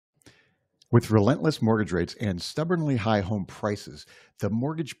With relentless mortgage rates and stubbornly high home prices, the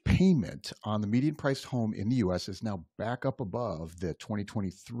mortgage payment on the median priced home in the US is now back up above the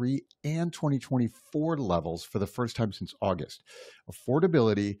 2023 and 2024 levels for the first time since August.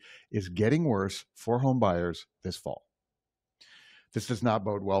 Affordability is getting worse for home buyers this fall. This does not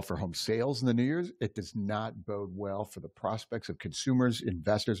bode well for home sales in the new year's. It does not bode well for the prospects of consumers,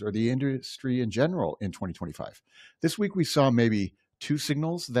 investors, or the industry in general in 2025. This week, we saw maybe two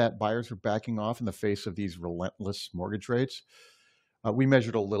signals that buyers are backing off in the face of these relentless mortgage rates. We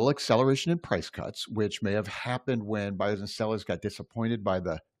measured a little acceleration in price cuts, which may have happened when buyers and sellers got disappointed by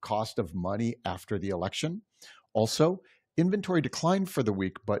the cost of money after the election. Also, inventory declined for the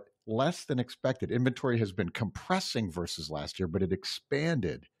week, but less than expected. Inventory has been compressing versus last year, but it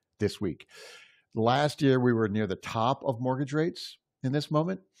expanded this week. Last year, we were near the top of mortgage rates in this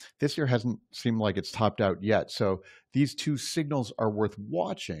moment. This year hasn't seemed like it's topped out yet. So these two signals are worth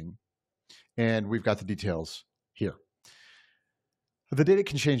watching, and we've got the details here. The data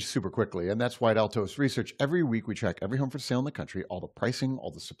can change super quickly, and that's why at Altos Research, every week we track every home for sale in the country, all the pricing,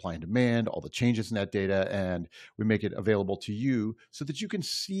 all the supply and demand, all the changes in that data, and we make it available to you so that you can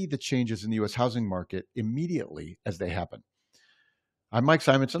see the changes in the U.S. housing market immediately as they happen. I'm Mike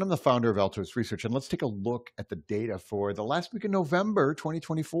Simonsen. I'm the founder of Altos Research, and let's take a look at the data for the last week of November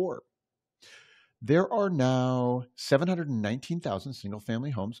 2024. There are now 719,000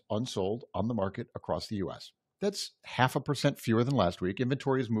 single-family homes unsold on the market across the U.S. That's 0.5% fewer than last week.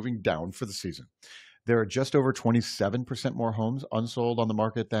 Inventory is moving down for the season. There are just over 27% more homes unsold on the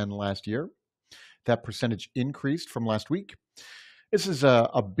market than last year. That percentage increased from last week. This is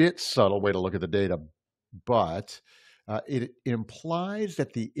a bit subtle way to look at the data, but it implies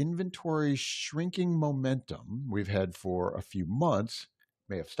that the inventory shrinking momentum we've had for a few months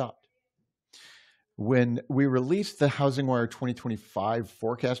may have stopped. When we released the HousingWire 2025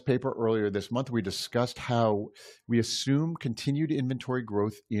 forecast paper earlier this month, we discussed how we assume continued inventory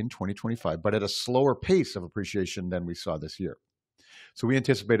growth in 2025, but at a slower pace of appreciation than we saw this year. So we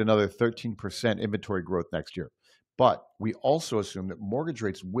anticipate another 13% inventory growth next year. But we also assume that mortgage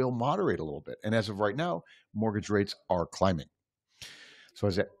rates will moderate a little bit. And as of right now, mortgage rates are climbing. So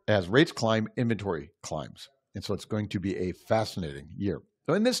as rates climb, inventory climbs. And so it's going to be a fascinating year.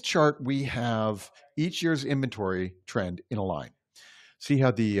 So in this chart, we have each year's inventory trend in a line. See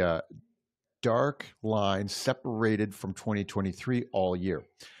how the dark line separated from 2023 all year.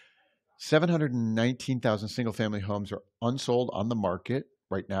 719,000 single-family homes are unsold on the market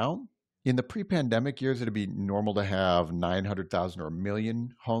right now. In the pre-pandemic years, it'd be normal to have 900,000 or 1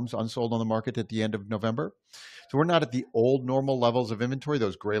 million homes unsold on the market at the end of November. So we're not at the old normal levels of inventory,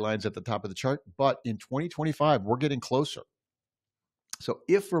 those gray lines at the top of the chart, but in 2025, we're getting closer. So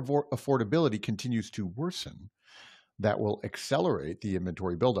if affordability continues to worsen, that will accelerate the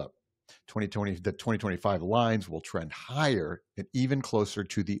inventory buildup. The 2025 lines will trend higher and even closer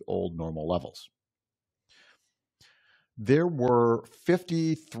to the old normal levels. There were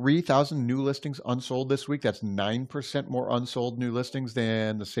 53,000 new listings unsold this week. That's 9% more unsold new listings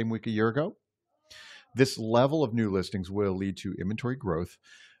than the same week a year ago. This level of new listings will lead to inventory growth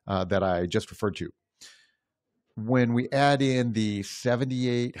that I just referred to. When we add in the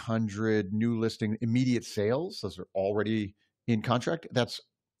 7,800 new listing immediate sales, those are already in contract, that's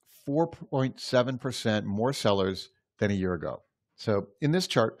 4.7% more sellers than a year ago. So in this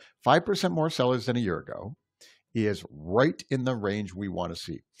chart, 5% more sellers than a year ago is right in the range we want to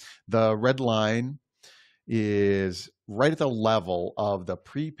see. The red line is right at the level of the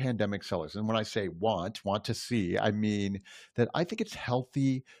pre-pandemic sellers. And when I say want to see, I mean that I think it's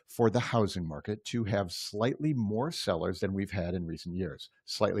healthy for the housing market to have slightly more sellers than we've had in recent years.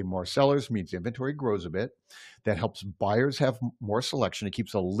 Slightly more sellers means inventory grows a bit. That helps buyers have more selection. It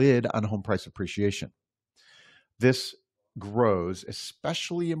keeps a lid on home price appreciation. This grows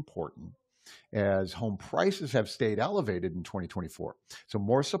especially important as home prices have stayed elevated in 2024. So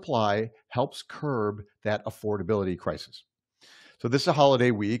more supply helps curb that affordability crisis. So this is a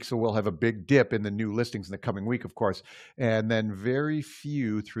holiday week, so we'll have a big dip in the new listings in the coming week, of course, and then very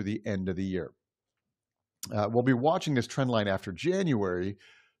few through the end of the year. We'll be watching this trend line after January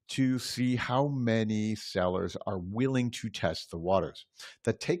to see how many sellers are willing to test the waters.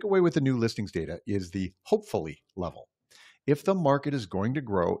 The takeaway with the new listings data is the hopefully level. If the market is going to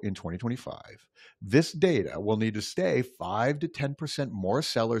grow in 2025, this data will need to stay 5 to 10% more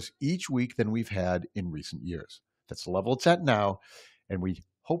sellers each week than we've had in recent years. That's the level it's at now, and we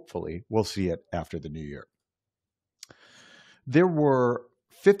hopefully will see it after the new year. There were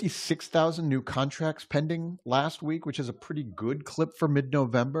 56,000 new contracts pending last week, which is a pretty good clip for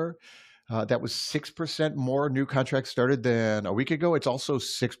mid-November. That was 6% more new contracts started than a week ago. It's also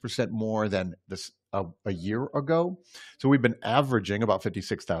 6% more than a year ago. So we've been averaging about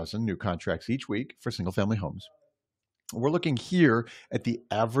 56,000 new contracts each week for single family homes. We're looking here at the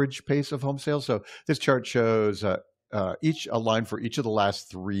average pace of home sales. So this chart shows each a line for each of the last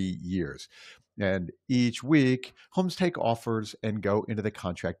 3 years. And each week, homes take offers and go into the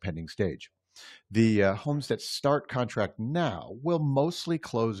contract pending stage. The homes that start contract now will mostly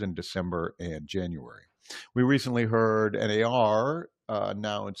close in December and January. We recently heard NAR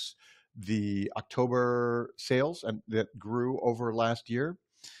announce the October sales and that grew over last year.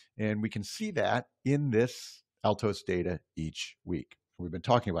 And we can see that in this Altos data each week. We've been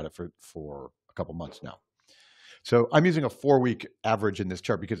talking about it for a couple months now. So I'm using a 4-week average in this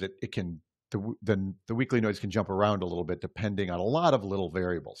chart because it can the weekly noise can jump around a little bit depending on a lot of little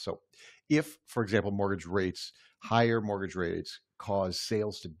variables. So if, for example, higher mortgage rates cause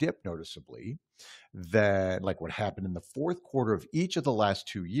sales to dip noticeably, then like what happened in the fourth quarter of each of the last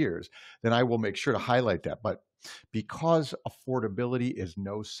 2 years, then I will make sure to highlight that. But because affordability is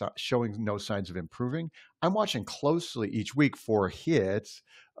showing no signs of improving, I'm watching closely each week for hits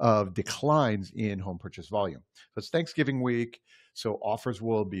of declines in home purchase volume. So it's Thanksgiving week, so offers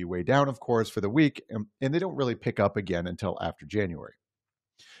will be way down, of course, for the week, and they don't really pick up again until after January.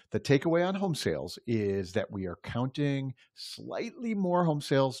 The takeaway on home sales is that we are counting slightly more home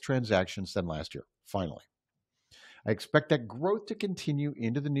sales transactions than last year, finally. I expect that growth to continue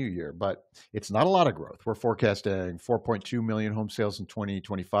into the new year, but it's not a lot of growth. We're forecasting 4.2 million home sales in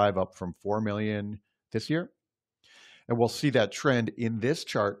 2025, up from 4 million this year. And we'll see that trend in this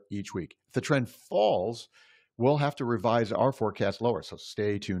chart each week. If the trend falls, we'll have to revise our forecast lower, so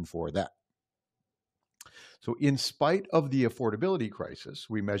stay tuned for that. So in spite of the affordability crisis,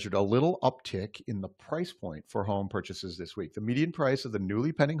 we measured a little uptick in the price point for home purchases this week. The median price of the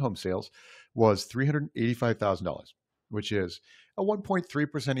newly pending home sales was $385,000, which is a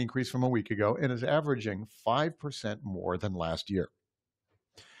 1.3% increase from a week ago and is averaging 5% more than last year.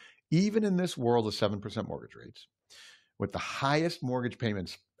 Even in this world of 7% mortgage rates, with the highest mortgage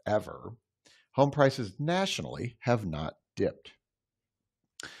payments ever, home prices nationally have not dipped.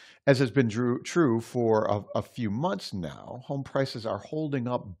 As has been true for a few months now, home prices are holding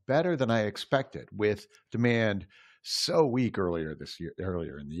up better than I expected, with demand so weak earlier in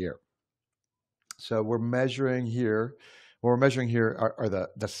the year. So we're measuring here. What we're measuring here are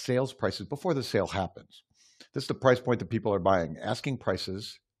the sales prices before the sale happens. This is the price point that people are buying. Asking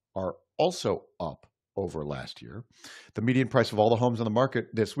prices are also up over last year. The median price of all the homes on the market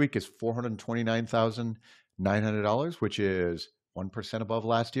this week is $429,900, which is 1% above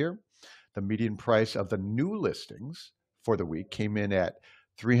last year. The median price of the new listings for the week came in at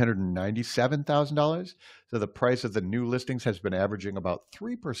 $397,000. So the price of the new listings has been averaging about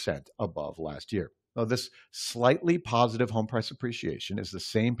 3% above last year. Now, this slightly positive home price appreciation is the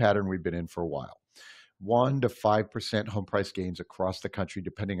same pattern we've been in for a while. 1 to 5% home price gains across the country,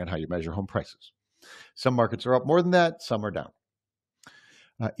 depending on how you measure home prices. Some markets are up more than that, some are down.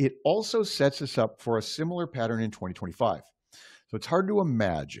 It also sets us up for a similar pattern in 2025. So it's hard to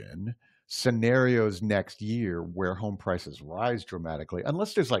imagine scenarios next year where home prices rise dramatically,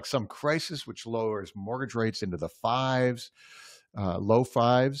 unless there's like some crisis which lowers mortgage rates into the low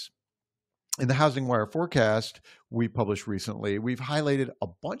fives. In the HousingWire forecast we published recently, we've highlighted a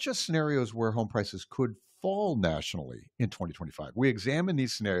bunch of scenarios where home prices could fall nationally in 2025. We examine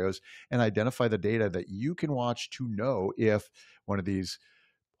these scenarios and identify the data that you can watch to know if one of these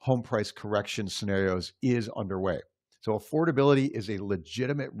home price correction scenarios is underway. So affordability is a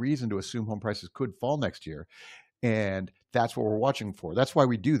legitimate reason to assume home prices could fall next year. And that's what we're watching for. That's why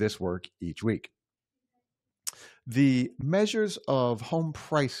we do this work each week. The measures of home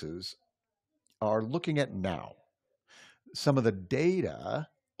prices are looking at now. Some of the data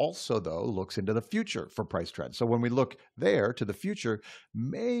also, though, looks into the future for price trends. So when we look there to the future,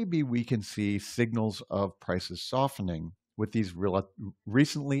 maybe we can see signals of prices softening with these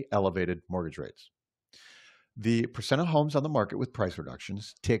recently elevated mortgage rates. The percent of homes on the market with price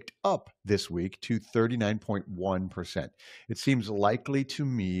reductions ticked up this week to 39.1%. It seems likely to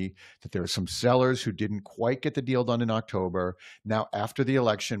me that there are some sellers who didn't quite get the deal done in October. Now, after the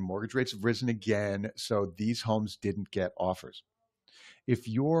election, mortgage rates have risen again, so these homes didn't get offers. If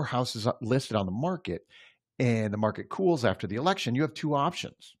your house is listed on the market and the market cools after the election, you have two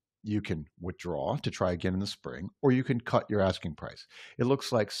options. You can withdraw to try again in the spring, or you can cut your asking price. It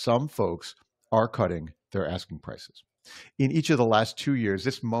looks like some folks are cutting their asking prices. In each of the last 2 years,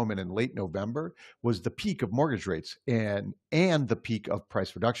 this moment in late November was the peak of mortgage rates and the peak of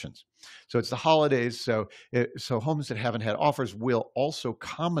price reductions. So it's the holidays. So homes that haven't had offers will also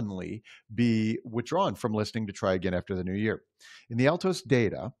commonly be withdrawn from listing to try again after the new year. In the Altos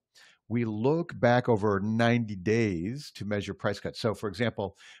data, we look back over 90 days to measure price cuts. So, for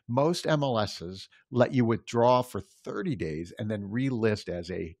example, most MLSs let you withdraw for 30 days and then relist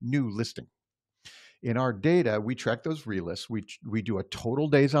as a new listing. In our data, we track those relists. We do a total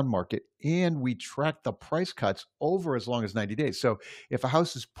days on market, and we track the price cuts over as long as 90 days. So if a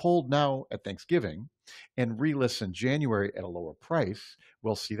house is pulled now at Thanksgiving and relists in January at a lower price,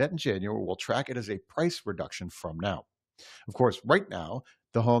 we'll see that in January. We'll track it as a price reduction from now. Of course, right now,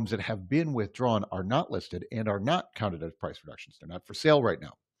 the homes that have been withdrawn are not listed and are not counted as price reductions. They're not for sale right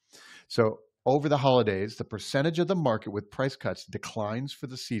now. So over the holidays, the percentage of the market with price cuts declines for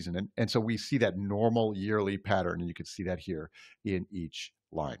the season. And so we see that normal yearly pattern, and you can see that here in each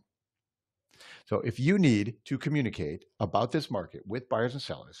line. So if you need to communicate about this market with buyers and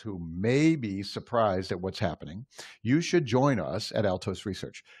sellers who may be surprised at what's happening, you should join us at Altos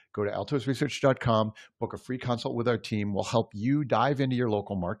Research. Go to altosresearch.com, book a free consult with our team. We'll help you dive into your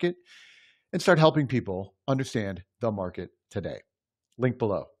local market and start helping people understand the market today. Link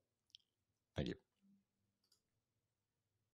below. Thank you.